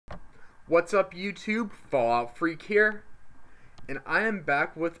What's up YouTube? Fallout Freak here, and I am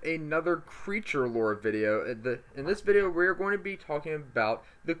back with another creature lore video. In this video we're going to be talking about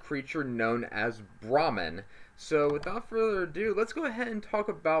the creature known as Brahmin. So without further ado, let's go ahead and talk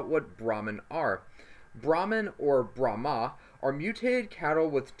about what Brahmin are. Brahmin, or Brahma, are mutated cattle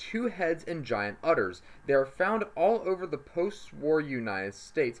with two heads and giant udders. They are found all over the post-war United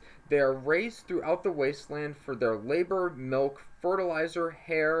States. They are raised throughout the wasteland for their labor, milk, fertilizer,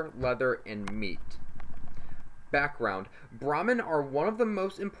 hair, leather, and meat. Background: Brahmin are one of the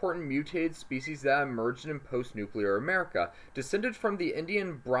most important mutated species that emerged in post-nuclear America, descended from the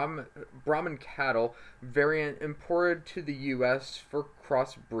Indian Brahmin cattle variant imported to the U.S. for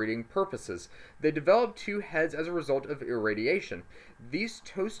crossbreeding purposes. They developed two heads as a result of irradiation. These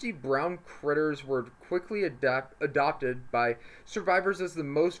toasty brown critters were quickly adopted by survivors as the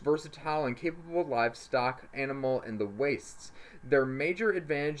most versatile and capable livestock animal in the wastes. Their major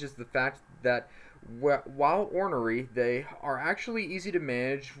advantage is the fact that while ornery, they are actually easy to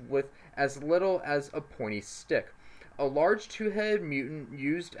manage with as little as a pointy stick. A large two-headed mutant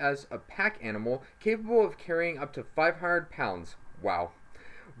used as a pack animal, capable of carrying up to 500 pounds. Wow.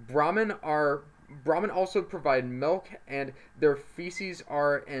 Brahmin also provide milk, and their feces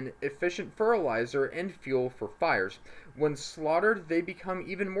are an efficient fertilizer and fuel for fires. When slaughtered, they become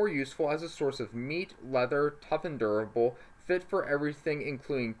even more useful as a source of meat, leather, tough and durable, fit for everything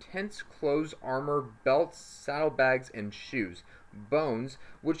including tents, clothes, armor, belts, saddlebags, and shoes. Bones,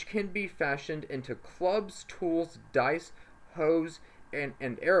 which can be fashioned into clubs, tools, dice, hoes, and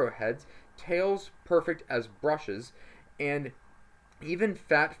arrowheads. Tails, perfect as brushes, and even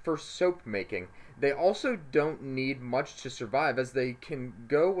fat for soap making. They also don't need much to survive, as they can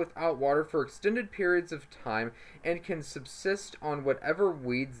go without water for extended periods of time and can subsist on whatever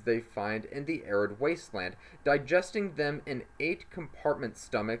weeds they find in the arid wasteland, digesting them in 8-compartment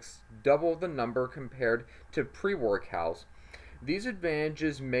stomachs, double the number compared to pre-war cows. These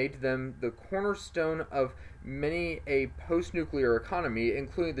advantages made them the cornerstone of many a post-nuclear economy,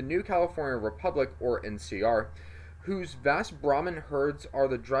 including the New California Republic, or NCR, whose vast Brahmin herds are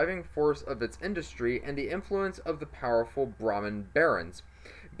the driving force of its industry and the influence of the powerful Brahmin barons.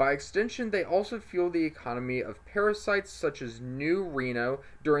 By extension, they also fuel the economy of parasites such as New Reno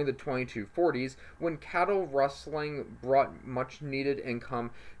during the 2240s, when cattle rustling brought much-needed income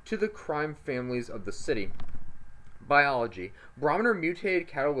to the crime families of the city. Biology: Brahmin are mutated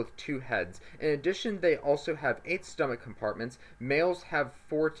cattle with two heads. In addition, they also have 8 stomach compartments. Males have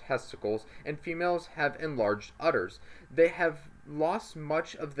 4 testicles, and females have enlarged udders. They have lost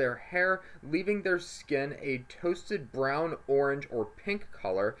much of their hair, leaving their skin a toasted brown, orange, or pink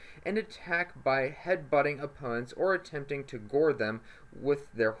color, and attack by head-butting opponents or attempting to gore them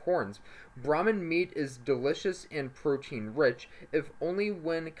with their horns. Brahmin meat is delicious and protein-rich, if only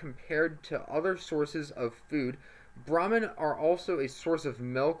when compared to other sources of food. Brahmin are also a source of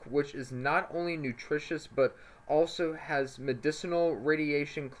milk, which is not only nutritious but also has medicinal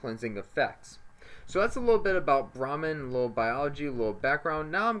radiation cleansing effects. So that's a little bit about Brahmin, a little biology, a little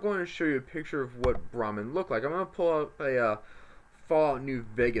background. Now I'm going to show you a picture of what Brahmin look like. I'm going to pull up a Fallout New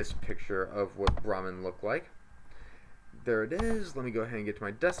Vegas picture of what Brahmin look like. There it is. Let me go ahead and get to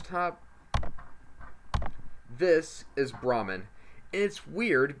my desktop. This is Brahmin. And it's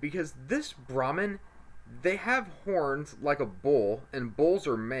weird because this Brahmin, they have horns like a bull, and bulls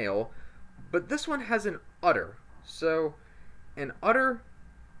are male, but this one has an udder. So an udder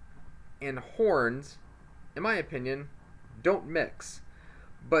and horns, in my opinion, don't mix.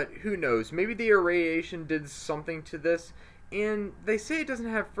 But who knows, maybe the irradiation did something to this. And they say it doesn't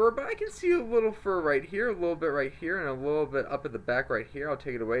have fur, but I can see a little fur right here, a little bit right here, and a little bit up at the back right here. I'll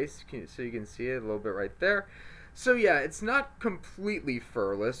take it away so you can see it a little bit right there. So yeah, it's not completely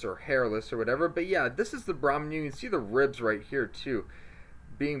furless or hairless or whatever, but yeah, this is the Brahmin. You can see the ribs right here too,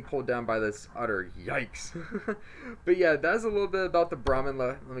 being pulled down by this udder. Yikes. But yeah, that's a little bit about the Brahmin.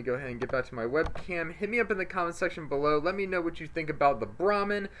 Let me go ahead and get back to my webcam. Hit me up in the comment section below. Let me know what you think about the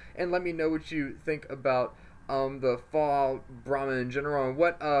Brahmin, and let me know what you think about the Fallout Brahmin in general, and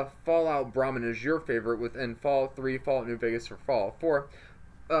what Fallout Brahmin is your favorite within Fallout 3, Fallout New Vegas, or Fallout 4.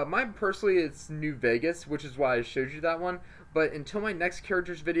 Mine personally, it's New Vegas, which is why I showed you that one. But until my next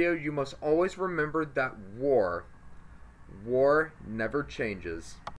characters video, you must always remember that war never changes.